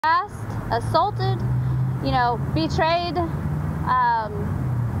assaulted, betrayed.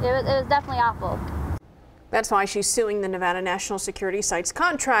 It was definitely awful. That's why she's suing the Nevada National Security Site's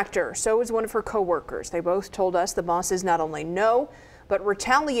contractor. So is one of her co-workers. They both told us the bosses not only know, but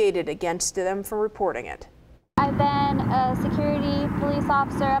retaliated against them for reporting it. I've been a security police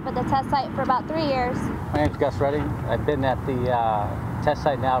officer up at the test site for about 3 years. My name's Gus Redding. I've been at the test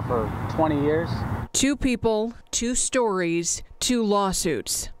site now for 20 years. 2 people, 2 stories, 2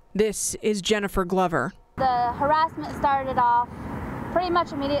 lawsuits. This is Jennifer Glover. The harassment started off pretty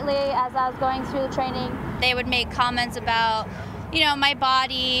much immediately as I was going through the training. They would make comments about, my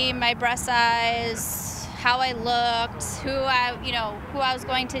body, my breast size, how I looked, who I was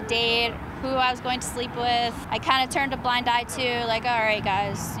going to date, who I was going to sleep with. I kind of turned a blind eye to, like, all right,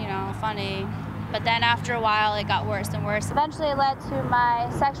 guys, funny. But then after a while, it got worse and worse. Eventually it led to my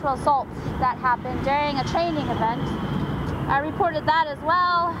sexual assault that happened during a training event. I reported that as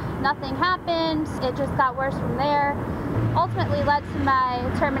well. Nothing happened. It just got worse from there. Ultimately led to my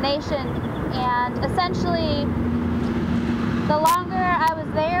termination, and essentially the longer I was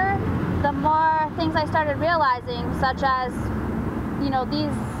there, the more things I started realizing, such as,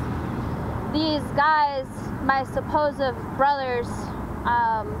 these guys, my supposed brothers,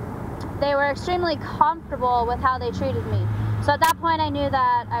 they were extremely comfortable with how they treated me. So at that point I knew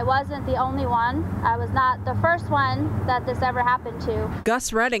that I wasn't the only one. I was not the first one that this ever happened to.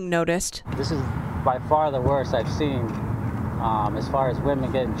 Gus Redding noticed. This is by far the worst I've seen as far as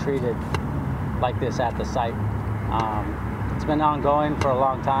women getting treated like this at the site. It's been ongoing for a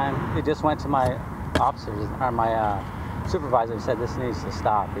long time. It just went to my officers, or my supervisor, and said this needs to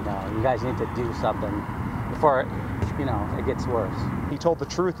stop. You guys need to do something before it gets worse. He told the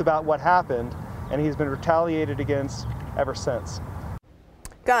truth about what happened, and he's been retaliated against ever since.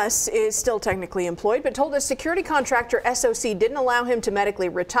 Gus is still technically employed, but told his security contractor SOC didn't allow him to medically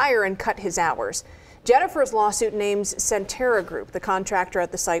retire and cut his hours. Jennifer's lawsuit names Centerra Group, the contractor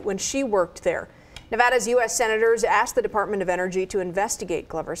at the site, when she worked there. Nevada's U.S. senators asked the Department of Energy to investigate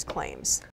Glover's claims.